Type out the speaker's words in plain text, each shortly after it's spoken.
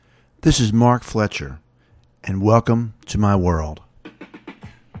This is Mark Fletcher, and welcome to my world.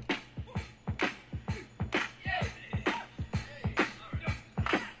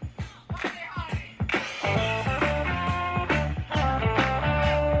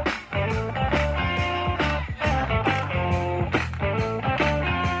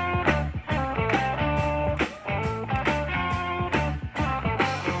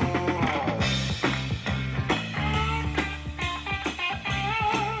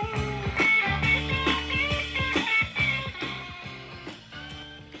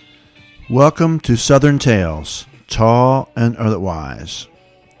 Welcome to Southern Tales, Tall and Otherwise.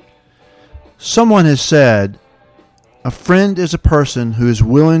 Someone has said, a friend is a person who is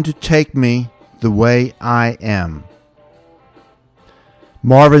willing to take me the way I am.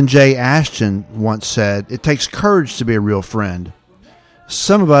 Marvin J. Ashton once said, it takes courage to be a real friend.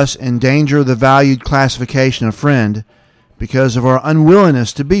 Some of us endanger the valued classification of friend because of our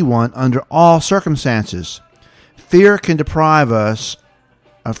unwillingness to be one under all circumstances. Fear can deprive us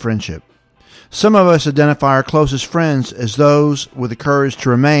of friendship. Some of us identify our closest friends as those with the courage to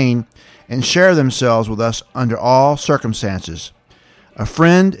remain and share themselves with us under all circumstances. A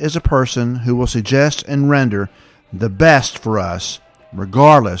friend is a person who will suggest and render the best for us,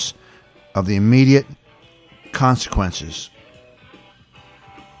 regardless of the immediate consequences.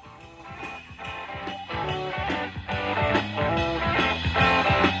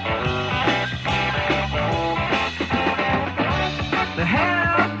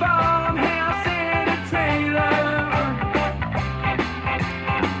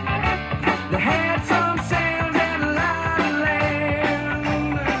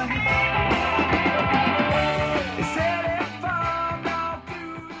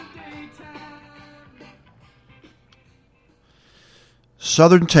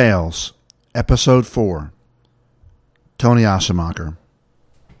 Southern Tales, Episode 4, Tony Assemacher.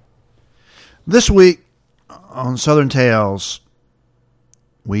 This week on Southern Tales,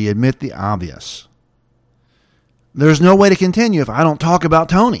 we admit the obvious. There's no way to continue if I don't talk about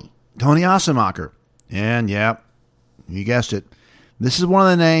Tony Assemacher. And yeah, you guessed it. This is one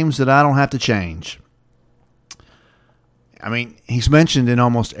of the names that I don't have to change. I mean, he's mentioned in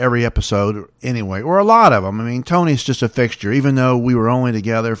almost every episode anyway, or a lot of them. I mean, Tony's just a fixture. Even though we were only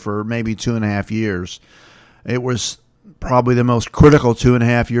together for maybe 2.5 years, it was probably the most critical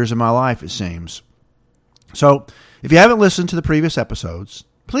 2.5 years of my life, it seems. So, if you haven't listened to the previous episodes,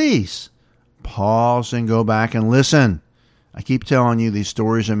 please pause and go back and listen. I keep telling you these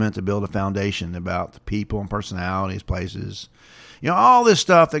stories are meant to build a foundation about the people and personalities, places. You know, all this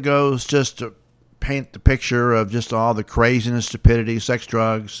stuff that goes just to paint the picture of just all the craziness, stupidity, sex,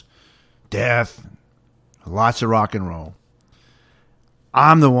 drugs, death, lots of rock and roll.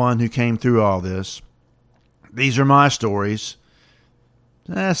 I'm the one who came through all this. These are my stories.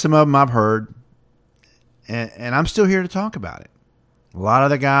 Some of them I've heard, and I'm still here to talk about it. A lot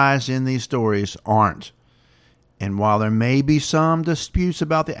of the guys in these stories aren't. And while there may be some disputes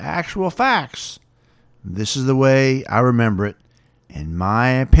about the actual facts, this is the way I remember it. In my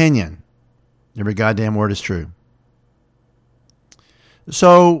opinion, every goddamn word is true.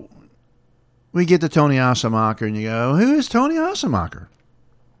 So, we get to Tony Assemacher, and you go, who is Tony Assemacher?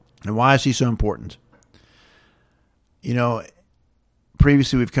 And why is he so important? You know,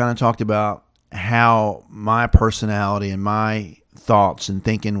 previously we've kind of talked about how my personality and my thoughts and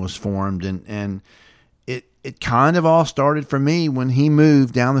thinking was formed, and it kind of all started for me when he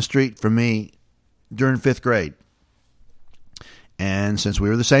moved down the street from me during 5th grade. And since we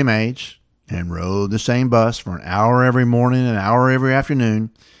were the same age and rode the same bus for an hour every morning and an hour every afternoon,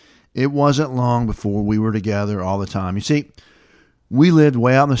 it wasn't long before we were together all the time. You see, we lived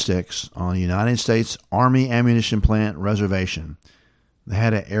way out in the sticks on the United States Army Ammunition Plant Reservation. They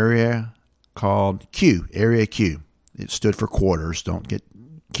had an area called Q, Area Q. It stood for quarters, don't get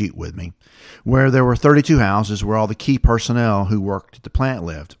cute with me, where there were 32 houses where all the key personnel who worked at the plant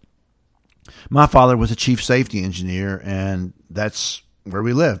lived. My father was a chief safety engineer, and that's where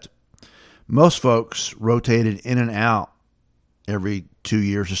we lived. Most folks rotated in and out every 2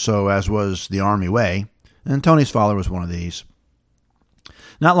 years or so, as was the Army way, and Tony's father was one of these.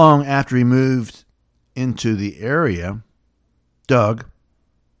 Not long after he moved into the area, Doug,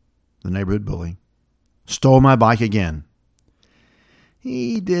 the neighborhood bully, stole my bike again.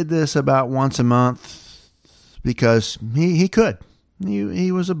 He did this about once a month because he could.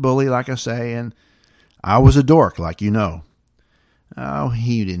 He was a bully, like I say, and I was a dork, like you know. Oh,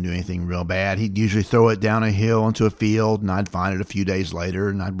 he didn't do anything real bad. He'd usually throw it down a hill into a field, and I'd find it a few days later,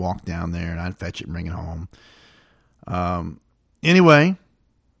 and I'd walk down there, and I'd fetch it and bring it home. Anyway,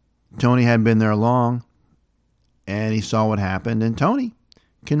 Tony hadn't been there long, and he saw what happened, and Tony,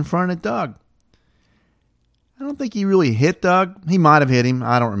 confronted Doug. I don't think he really hit Doug. He might have hit him.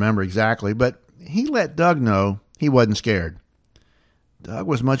 I don't remember exactly, but he let Doug know he wasn't scared. Doug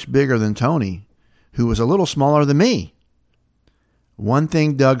was much bigger than Tony, who was a little smaller than me. One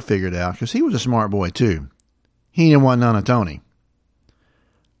thing Doug figured out, because he was a smart boy too, he didn't want none of Tony.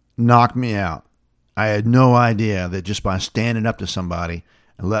 Knocked me out. I had no idea that just by standing up to somebody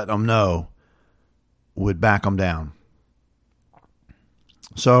and letting them know would back them down.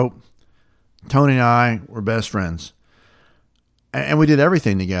 So Tony and I were best friends. And we did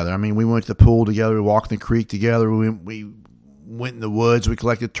everything together. I mean, we went to the pool together. We walked in the creek together. We went in the woods. We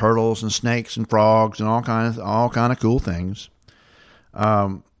collected turtles and snakes and frogs and all kind of cool things.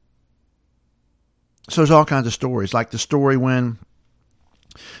 So there's all kinds of stories. Like the story when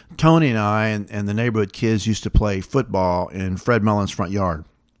Tony and I and the neighborhood kids used to play football in Fred Mullen's front yard.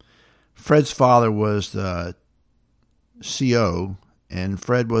 Fred's father was the CO, and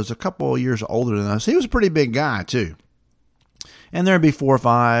Fred was a couple of years older than us. He was a pretty big guy, too. And there'd be 4 or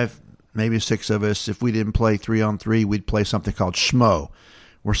 5, maybe 6 of us. If we didn't play 3-on-3, we'd play something called schmo,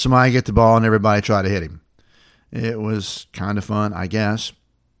 where somebody get the ball and everybody try to hit him. It was kind of fun, I guess.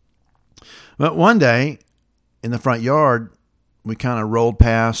 But one day, in the front yard, we kind of rolled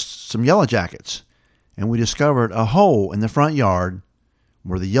past some Yellow Jackets, and we discovered a hole in the front yard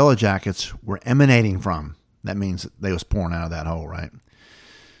where the Yellow Jackets were emanating from. That means they was pouring out of that hole, right?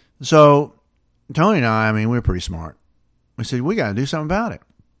 So Tony and I mean, we were pretty smart. We said, we got to do something about it.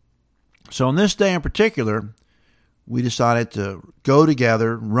 So on this day in particular, we decided to go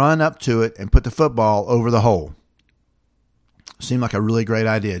together, run up to it, and put the football over the hole. Seemed like a really great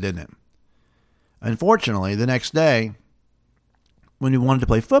idea, didn't it? Unfortunately, the next day, when we wanted to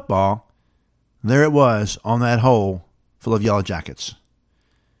play football, there it was on that hole full of Yellow Jackets.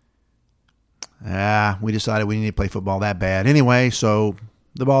 We decided we needed to play football that bad anyway, so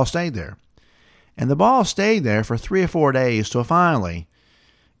the ball stayed there. And the ball stayed there for 3 or 4 days till finally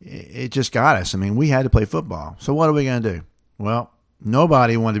it just got us. I mean, we had to play football. So what are we going to do? Well,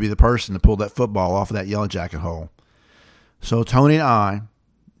 nobody wanted to be the person to pull that football off of that Yellow Jacket hole. So Tony and I,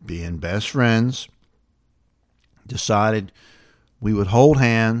 being best friends, decided we would hold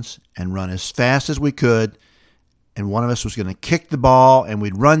hands and run as fast as we could, and one of us was going to kick the ball, and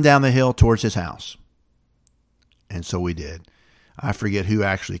we'd run down the hill towards his house. And so we did. I forget who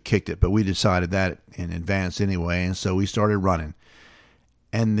actually kicked it, but we decided that in advance anyway, and so we started running.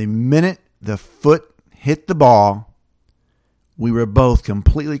 And the minute the foot hit the ball, we were both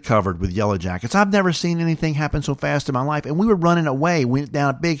completely covered with Yellow Jackets. I've never seen anything happen so fast in my life. And we were running away. We went down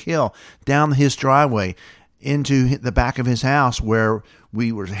a big hill, down his driveway, into the back of his house where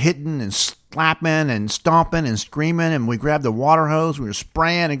we were hitting and slapping and stomping and screaming. And we grabbed the water hose. We were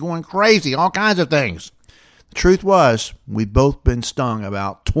spraying and going crazy, all kinds of things. The truth was, we'd both been stung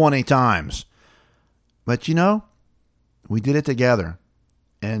about 20 times. But, you know, we did it together.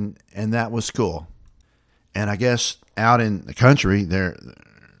 And that was cool. And I guess out in the country, there's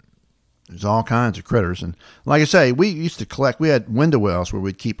all kinds of critters. And like I say, we used to collect. We had window wells where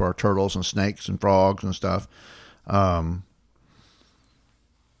we'd keep our turtles and snakes and frogs and stuff. One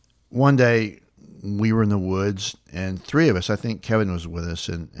day, we were in the woods, and 3 of us, I think Kevin was with us,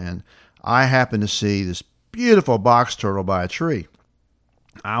 and I happened to see this beautiful box turtle by a tree.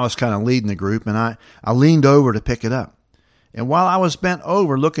 I was kind of leading the group, and I leaned over to pick it up. And while I was bent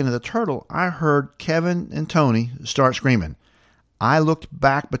over looking at the turtle, I heard Kevin and Tony start screaming. I looked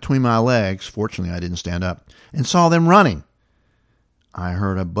back between my legs, fortunately I didn't stand up, and saw them running. I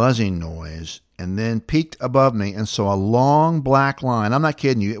heard a buzzing noise and then peeked above me and saw a long black line. I'm not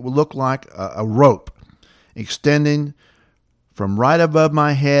kidding you. It would look like a rope extending from right above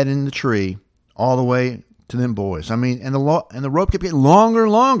my head in the tree all the way to them boys. I mean, and the rope kept getting longer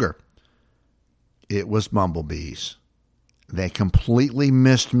and longer. It was bumblebees. They completely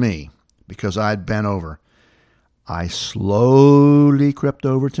missed me because I'd bent over. I slowly crept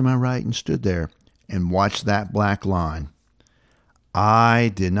over to my right and stood there and watched that black line.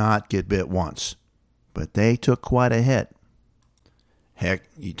 I did not get bit once, but they took quite a hit. Heck,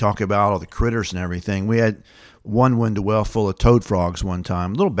 you talk about all the critters and everything. We had one window well full of toad frogs one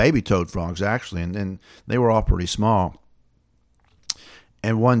time, little baby toad frogs actually, and they were all pretty small.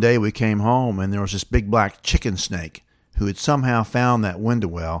 And one day we came home and there was this big black chicken snake who had somehow found that window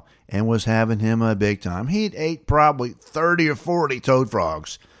well and was having him a big time. He'd ate probably 30 or 40 toad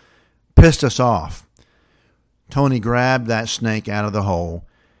frogs. Pissed us off. Tony grabbed that snake out of the hole,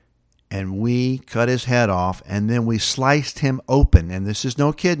 and we cut his head off, and then we sliced him open. And this is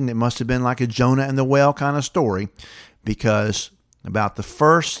no kidding. It must have been like a Jonah and the whale kind of story, because about the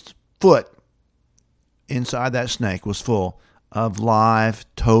first foot inside that snake was full of live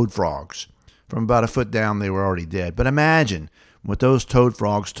toad frogs. From about a foot down, they were already dead. But imagine what those toad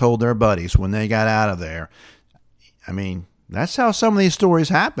frogs told their buddies when they got out of there. I mean, that's how some of these stories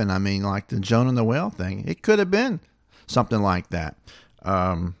happen. I mean, like the Jonah and the whale thing. It could have been something like that.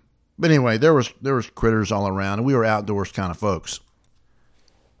 But anyway, there was critters all around, and we were outdoors kind of folks.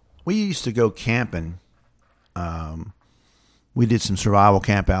 We used to go camping. We did some survival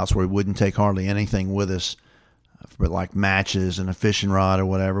campouts where we wouldn't take hardly anything with us, but like matches and a fishing rod or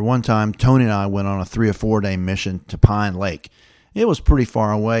whatever. One time, Tony and I went on a 3 or 4 day mission to Pine Lake. It was pretty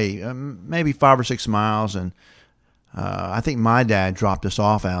far away, maybe 5 or 6 miles, and I think my dad dropped us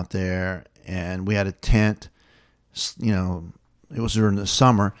off out there, and we had a tent. You know, it was during the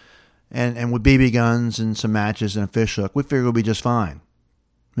summer, and with BB guns and some matches and a fish hook, we figured we'd be just fine.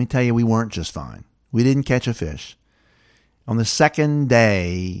 Let me tell you, we weren't just fine. We didn't catch a fish. On the second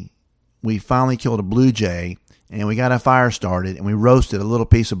day, we finally killed a blue jay, and we got a fire started, and we roasted a little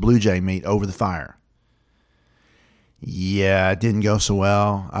piece of blue jay meat over the fire. Yeah, it didn't go so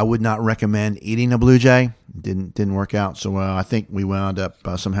well. I would not recommend eating a blue jay. Didn't work out so well. I think we wound up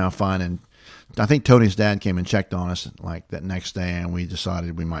somehow finding. I think Tony's dad came and checked on us like that next day, and we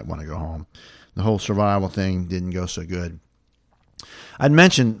decided we might want to go home. The whole survival thing didn't go so good. I'd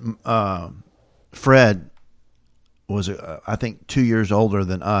mentioned Fred was, I think, 2 years older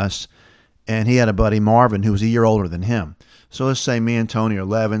than us, and he had a buddy, Marvin, who was a year older than him. So let's say me and Tony are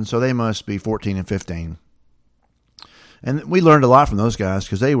 11, so they must be 14 and 15. And we learned a lot from those guys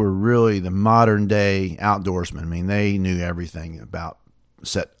because they were really the modern-day outdoorsmen. I mean, they knew everything about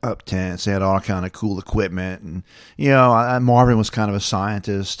set up tents. They had all kind of cool equipment. And, you know, Marvin was kind of a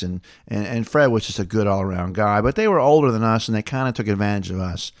scientist, and Fred was just a good all-around guy. But they were older than us, and they kind of took advantage of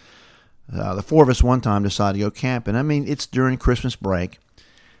us. The 4 of us one time decided to go camping. I mean, it's during Christmas break.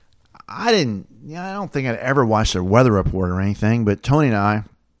 I don't think I'd ever watched a weather report or anything, but Tony and I,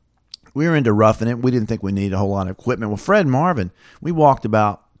 we were into roughing it. We didn't think we needed a whole lot of equipment. Well, Fred and Marvin, we walked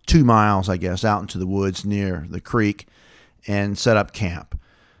about 2 miles, I guess, out into the woods near the creek and set up camp.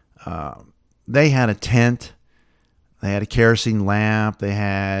 They had a tent. They had a kerosene lamp. They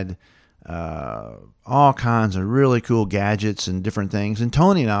had all kinds of really cool gadgets and different things. And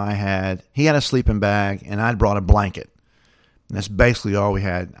Tony and I he had a sleeping bag, and I'd brought a blanket. And that's basically all we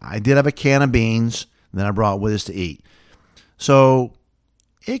had. I did have a can of beans that I brought with us to eat. So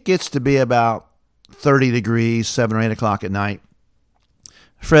it gets to be about 30 degrees, 7 or 8 o'clock at night.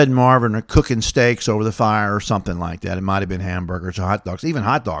 Fred and Marvin are cooking steaks over the fire or something like that. It might have been hamburgers or hot dogs. Even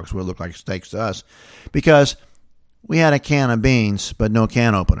hot dogs would look like steaks to us because we had a can of beans but no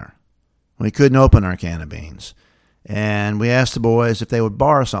can opener. We couldn't open our can of beans. And we asked the boys if they would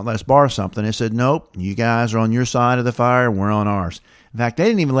borrow something, let us borrow something. They said, nope, you guys are on your side of the fire, we're on ours. In fact, they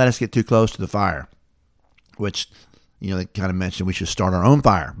didn't even let us get too close to the fire, which, you know, they kind of mentioned we should start our own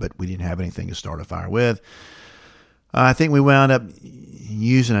fire, but we didn't have anything to start a fire with. I think we wound up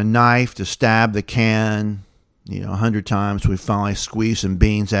using a knife to stab the can, 100 times. We finally squeezed some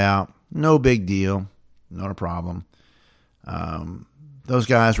beans out. No big deal. Not a problem. Those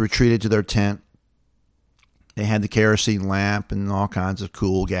guys retreated to their tent. They had the kerosene lamp and all kinds of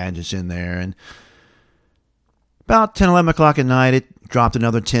cool gadgets in there. And about 10, 11 o'clock at night, it dropped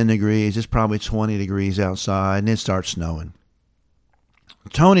another 10 degrees. It's probably 20 degrees outside, and it starts snowing.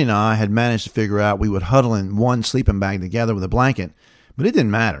 Tony and I had managed to figure out we would huddle in one sleeping bag together with a blanket, but it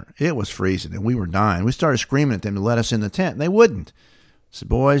didn't matter. It was freezing, and we were dying. We started screaming at them to let us in the tent, and they wouldn't. I said,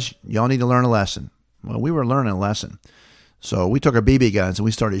 boys, y'all need to learn a lesson. Well, we were learning a lesson. So we took our BB guns, and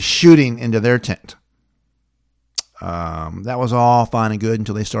we started shooting into their tent. That was all fine and good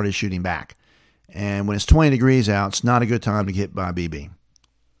until they started shooting back. And when it's 20 degrees out, it's not a good time to get hit by a BB.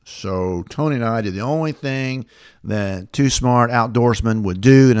 So Tony and I did the only thing that two smart outdoorsmen would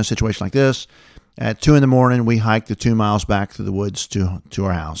do in a situation like this. At 2 a.m, we hiked the 2 miles back through the woods to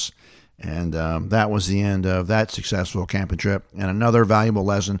our house. And that was the end of that successful camping trip. And another valuable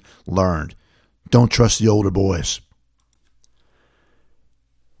lesson learned. Don't trust the older boys.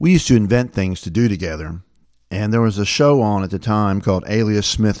 We used to invent things to do together. And there was a show on at the time called Alias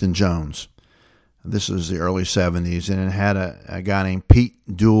Smith and Jones. This was the early 70s, and it had a guy named Pete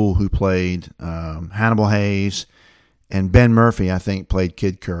Duell who played Hannibal Hayes, and Ben Murphy, I think, played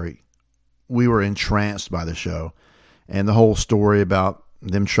Kid Curry. We were entranced by the show, and the whole story about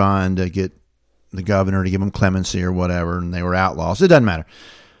them trying to get the governor to give them clemency or whatever, and they were outlaws. It doesn't matter.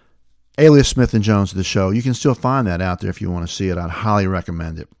 Alias Smith and Jones, the show. You can still find that out there if you want to see it. I'd highly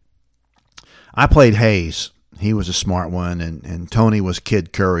recommend it. I played Hayes. He was a smart one, and Tony was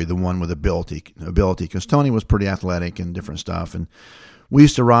Kid Curry, the one with ability, because Tony was pretty athletic and different stuff. And we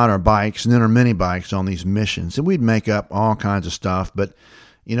used to ride our bikes and then our mini bikes on these missions, and we'd make up all kinds of stuff. But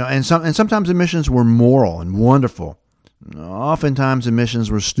and sometimes the missions were moral and wonderful. Oftentimes the missions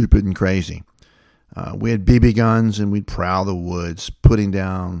were stupid and crazy. We had BB guns and we'd prowl the woods, putting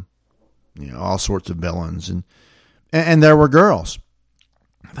down all sorts of villains, and there were girls.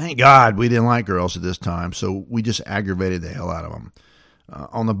 Thank God we didn't like girls at this time, so we just aggravated the hell out of them.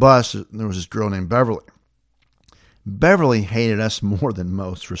 On the bus, there was this girl named Beverly. Beverly hated us more than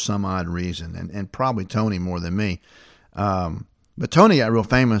most for some odd reason, and probably Tony more than me. But Tony got real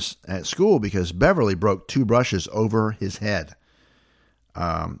famous at school because Beverly broke 2 brushes over his head.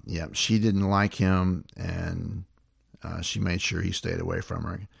 She didn't like him, and she made sure he stayed away from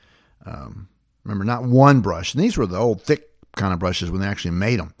her. Remember, not 1 brush. And these were the old thick kind of brushes when they actually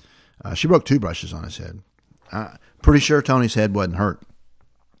made them. She broke 2 brushes on his head. Pretty sure Tony's head wasn't hurt.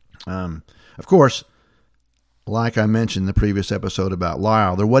 Of course, like I mentioned in the previous episode about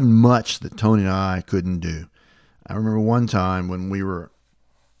Lyle, there wasn't much that Tony and I couldn't do. I remember one time when we were,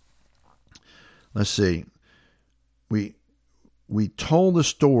 we told the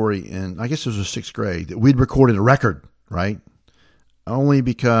story in, I guess it was the 6th grade, that we'd recorded a record, right? Only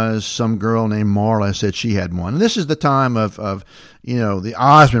because some girl named Marla said she had one. And this is the time of the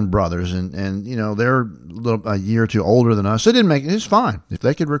Osmond brothers, and they're a year or 2 older than us. So it's fine. If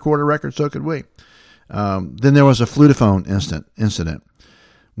they could record a record, so could we. Then there was a flutophone incident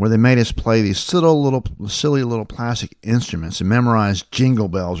where they made us play these silly little plastic instruments and memorize jingle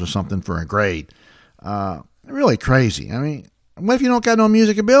bells or something for a grade. Really crazy. I mean, what if you don't got no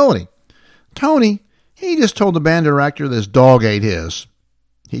music ability? Tony, he just told the band director this dog ate his.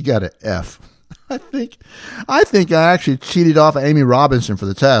 He got an F. I think I actually cheated off of Amy Robinson for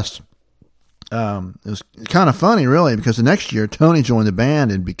the test. It was kind of funny, really, because the next year Tony joined the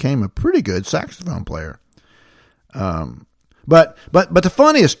band and became a pretty good saxophone player. But the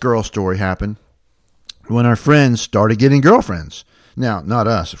funniest girl story happened when our friends started getting girlfriends. Now, not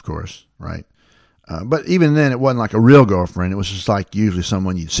us, of course, right? But even then, it wasn't like a real girlfriend. It was just like usually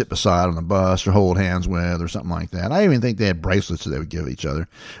someone you'd sit beside on the bus or hold hands with or something like that. I even think they had bracelets that they would give each other.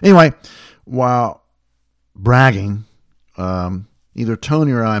 Anyway, while bragging, either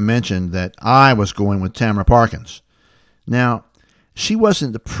Tony or I mentioned that I was going with Tamara Parkins. Now, she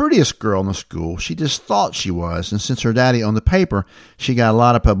wasn't the prettiest girl in the school. She just thought she was. And since her daddy owned the paper, she got a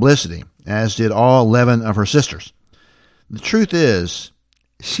lot of publicity, as did all 11 of her sisters. The truth is,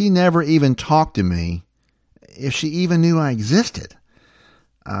 she never even talked to me if she even knew I existed.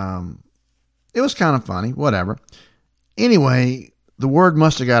 It was kind of funny, whatever. Anyway, the word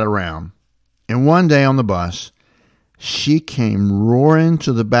must have got around. And one day on the bus, she came roaring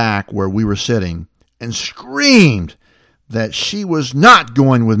to the back where we were sitting and screamed that she was not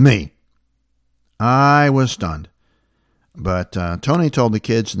going with me. I was stunned. But Tony told the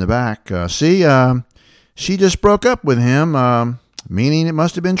kids in the back, she just broke up with him, meaning it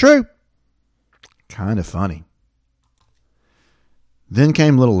must have been true. Kind of funny. Then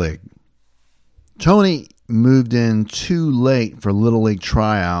came Little League. Tony moved in too late for Little League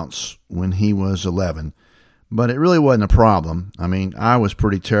tryouts when he was 11, but it really wasn't a problem. I mean, I was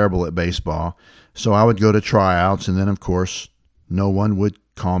pretty terrible at baseball, so I would go to tryouts, and then, of course, no one would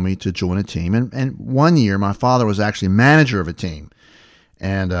call me to join a team. And one year, my father was actually manager of a team,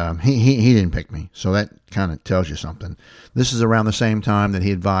 and he didn't pick me, so that kind of tells you something. This is around the same time that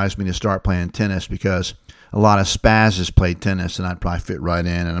he advised me to start playing tennis because a lot of spazzes played tennis, and I'd probably fit right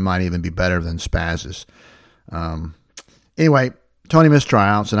in, and I might even be better than spazzes. Anyway, Tony missed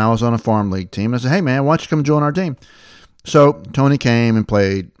tryouts, and I was on a farm league team. I said, hey, man, why don't you come join our team? So Tony came and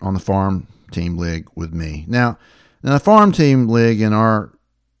played on the farm team league with me. Now the farm team league in our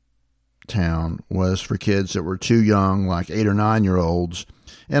town was for kids that were too young, like 8 or 9 year olds,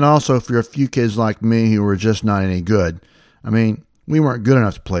 and also for a few kids like me who were just not any good. I mean, we weren't good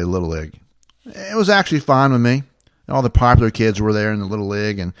enough to play Little League. It was actually fine with me. All the popular kids were there in the Little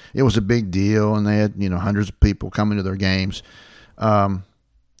League, and it was a big deal, and they had, hundreds of people coming to their games. So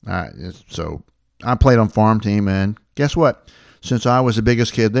I played on farm team, and guess what? Since I was the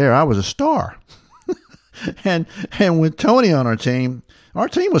biggest kid there, I was a star. and with Tony on our team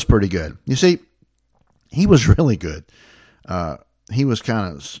was pretty good. You see, he was really good. He was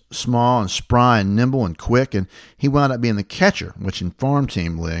kind of small and spry and nimble and quick, and he wound up being the catcher, which in farm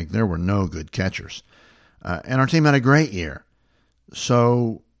team league, there were no good catchers. And our team had a great year.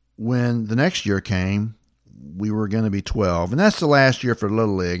 So when the next year came, we were going to be 12, and that's the last year for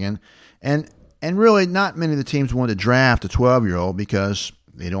Little League. And really, not many of the teams wanted to draft a 12-year-old because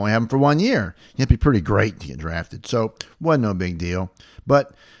they'd only have them for 1 year. You have to be pretty great to get drafted, so it wasn't no big deal.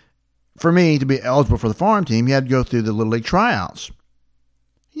 But for me to be eligible for the farm team, you had to go through the Little League tryouts.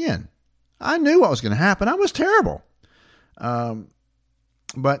 Again, I knew what was going to happen. I was terrible.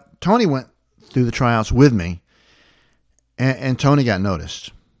 But Tony went through the tryouts with me, and Tony got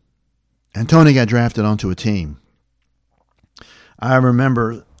noticed. And Tony got drafted onto a team.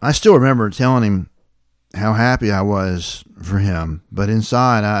 I still remember telling him how happy I was for him. But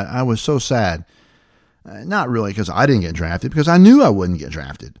inside, I was so sad. Not really because I didn't get drafted, because I knew I wouldn't get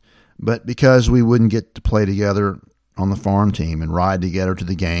drafted, but because we wouldn't get to play together on the farm team and ride together to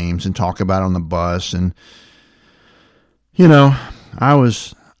the games and talk about it on the bus. And, you know, I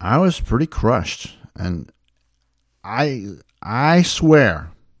was pretty crushed. And I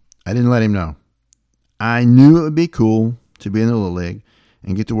swear I didn't let him know. I knew it would be cool to be in the Little League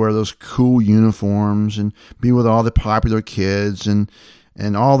and get to wear those cool uniforms and be with all the popular kids and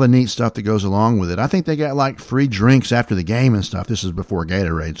all the neat stuff that goes along with it. I think they got like free drinks after the game and stuff. This is before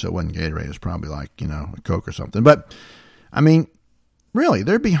Gatorade, so it wasn't Gatorade. It was probably like, a Coke or something. But, I mean, really,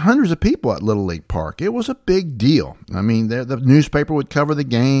 there'd be hundreds of people at Little League Park. It was a big deal. I mean, the newspaper would cover the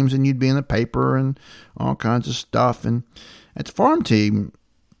games, and you'd be in the paper and all kinds of stuff. And at the farm team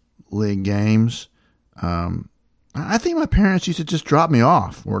league games, I think my parents used to just drop me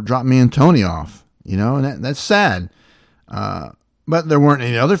off or drop me and Tony off, and that's sad. But there weren't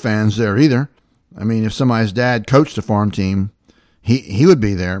any other fans there either. I mean, if somebody's dad coached a farm team, he would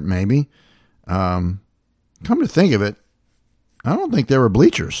be there maybe. Come to think of it, I don't think there were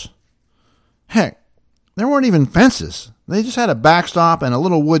bleachers. Heck, there weren't even fences. They just had a backstop and a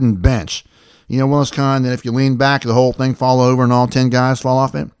little wooden bench. One of those kind that if you lean back, the whole thing fall over and all 10 guys fall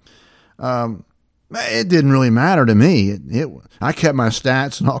off it. It didn't really matter to me. I kept my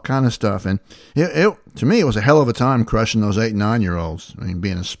stats and all kind of stuff. And to me, it was a hell of a time crushing those 8 and 9-year-olds. I mean,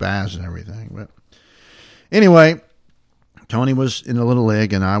 being a spaz and everything. But anyway, Tony was in the Little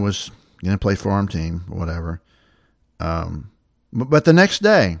League and I was going to play farm team or whatever. But the next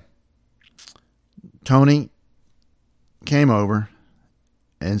day, Tony came over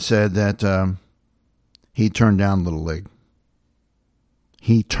and said that he turned down Little League.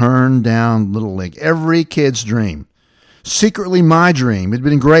 He turned down Little League. Every kid's dream. Secretly my dream. It'd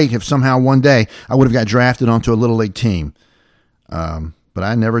been great if somehow one day I would have got drafted onto a Little League team. But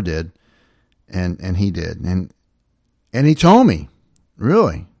I never did. And he did. And he told me,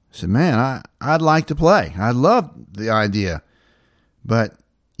 really, he said, man, I'd like to play. I love the idea. But,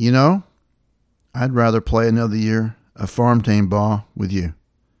 I'd rather play another year of farm team ball with you.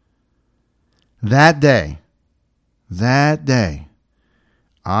 That day,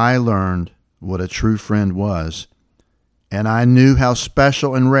 I learned what a true friend was, and I knew how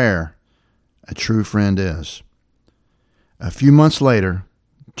special and rare a true friend is. A few months later,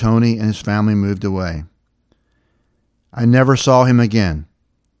 Tony and his family moved away. I never saw him again,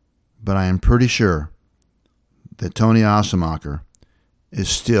 but I am pretty sure that Tony Assemacher is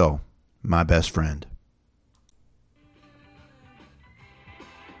still my best friend.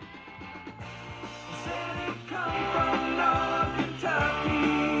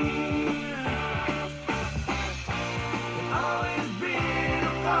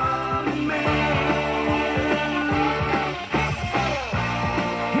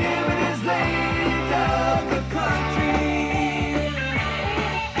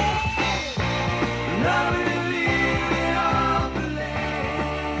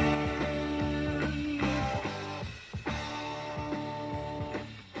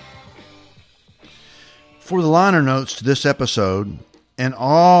 For the liner notes to this episode and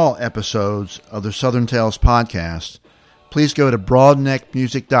all episodes of the Southern Tales podcast, please go to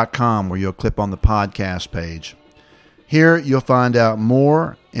broadneckmusic.com where you'll click on the podcast page. Here you'll find out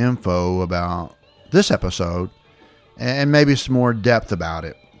more info about this episode and maybe some more depth about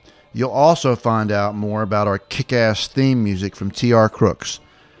it. You'll also find out more about our kick-ass theme music from T.R. Crooks,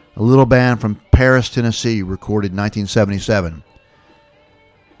 a little band from Paris, Tennessee, recorded in 1977.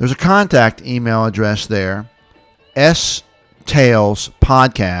 There's a contact email address there,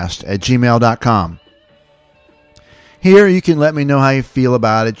 stalespodcast@gmail.com. Here you can let me know how you feel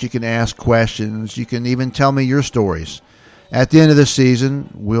about it. You can ask questions. You can even tell me your stories. At the end of the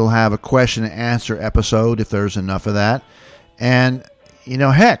season, we'll have a question and answer episode if there's enough of that. And,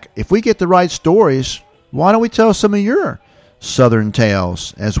 heck, if we get the right stories, why don't we tell some of your Southern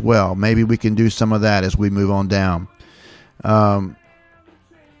tales as well? Maybe we can do some of that as we move on down.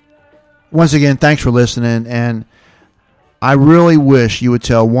 Once again, thanks for listening, and I really wish you would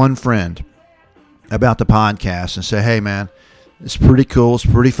tell one friend about the podcast and say, hey, man, it's pretty cool. It's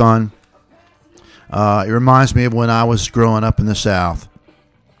pretty fun. It reminds me of when I was growing up in the South,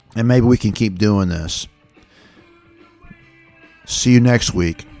 and maybe we can keep doing this. See you next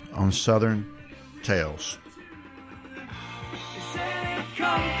week on Southern Tales.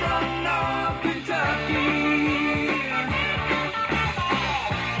 come from